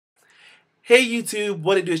Hey YouTube,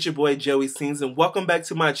 what it do? It's your boy Joey Sings and welcome back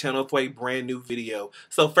to my channel for a brand new video.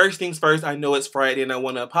 So first things first, I know it's Friday and I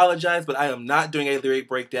want to apologize, but I am not doing a lyric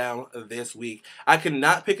breakdown this week. I could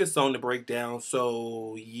not pick a song to break down,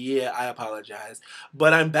 so yeah, I apologize.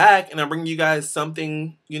 But I'm back and I'm bringing you guys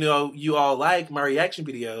something, you all like, my reaction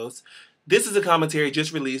videos. This is a commentary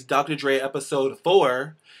just released, Dr. Drea episode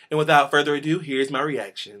 4, and without further ado, here's my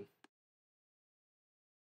reaction.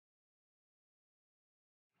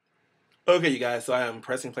 Okay, you guys, so I am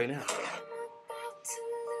pressing play now.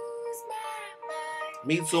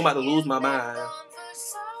 Me too, I'm about to lose my mind.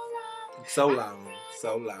 So long.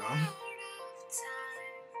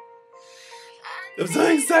 I'm so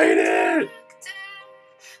excited!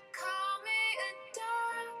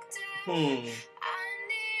 I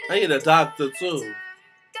need a doctor too.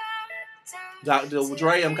 Dr.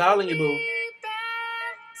 Dre, I'm calling you, boo.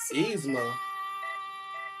 Yzma.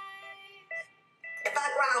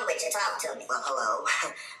 Talk to me. Well, hello.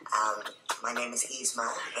 My name is Yzma,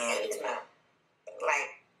 and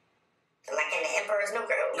like in The Emperor's New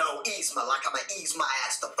Groove? No, Yzma, like I'm gonna ease my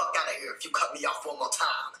ass the fuck out of here if you cut me off one more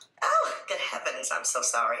time. Oh, good heavens, I'm so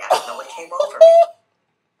sorry. I don't know what came over me.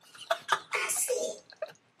 I see.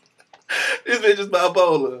 This bitch is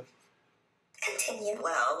bipolar. Continue.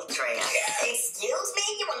 Well, Drea. Excuse me?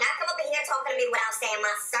 You will not come up in here talking to me without saying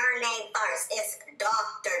my surname first. It's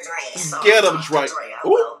Dr. Drea. So, get him, Drea.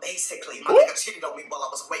 Well, basically, my nigga cheated on me while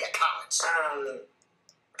I was away at college.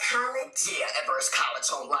 College? Yeah, Everest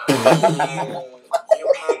College online. And you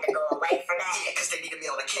had to go away for that? Yeah, because they needed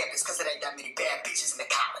me on the campus because there ain't that many bad bitches in the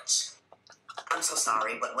college. I'm so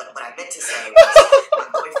sorry, but what I meant to say was my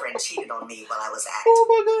boyfriend cheated on me while I was at... Oh,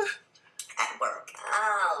 my God. At work.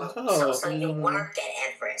 So you work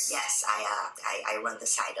at Everest? Yes, I run the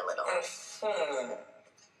site a little.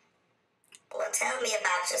 Well, tell me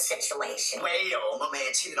about your situation. Well, my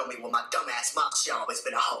man cheated on me with my dumbass mom. She always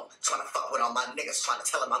been a hoe. Trying to fuck with all my niggas, trying to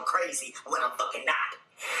tell him I'm crazy when I'm fucking not.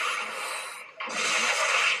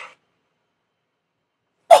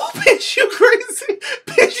 Oh, bitch, you crazy.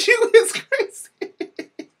 Bitch, you is crazy.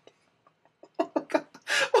 Oh, my God.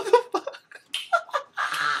 What the fuck?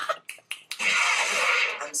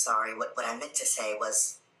 I'm sorry, what I meant to say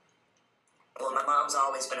was, well, my mom's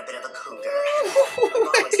always been a bit of a cougar. We've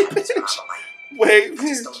always had this problem. Wait, I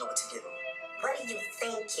just don't know what to do. What do you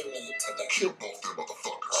think you need to do? Kill both them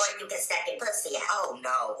motherfuckers. Or you can second pussy out. Oh,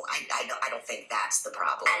 no, I don't think that's the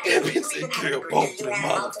problem. If it's a kill both them you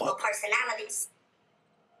have multiple personalities.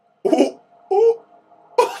 Ooh.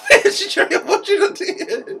 Bitch, Drea, what you done did? You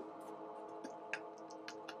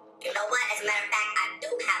know what? As a matter of fact, I do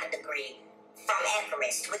have a degree from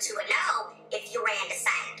Everest, which you would know if you ran the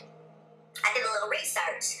site. I did a little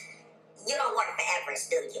research. You don't work for Everest,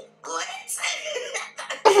 do you? What?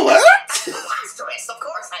 What? Monstrous, of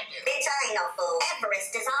course I do. Bitch, I ain't no fool.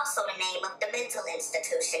 Everest is also the name of the mental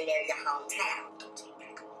institution near your hometown. Don't send me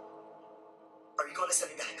back. Are you gonna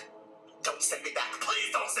send me back? Don't send me back.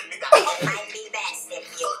 Please don't send me back. It might be best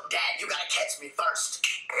if you... Look, Dad, you gotta catch me first.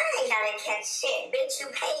 I ain't gotta catch shit. Bitch, you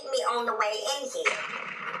paid me on the way in here.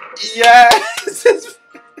 Yes.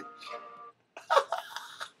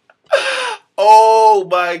 Oh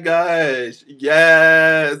my gosh.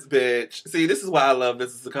 Yes, bitch. See, this is why I love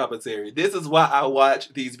this as a commentary. This is why I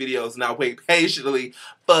watch these videos and I wait patiently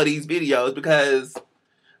for these videos because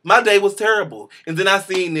my day was terrible. And then I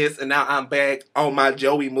seen this and now I'm back on my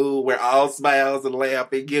Joey mood where all smiles and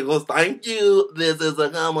laugh and giggles. Thank you. This is a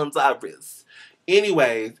commentary.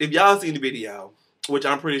 Anyways, if y'all seen the video, which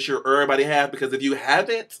I'm pretty sure everybody have, because if you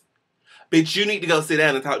haven't, bitch, you need to go sit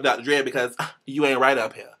down and talk to Dr. Drea because you ain't right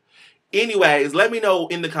up here. Anyways, let me know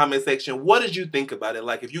in the comment section, what did you think about it?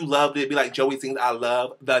 Like, if you loved it, be like, Joey Sings, I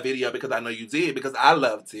love the video because I know you did, because I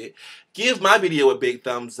loved it. Give my video a big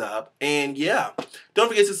thumbs up. And yeah, don't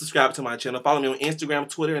forget to subscribe to my channel. Follow me on Instagram,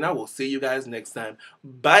 Twitter, and I will see you guys next time.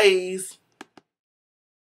 Bye.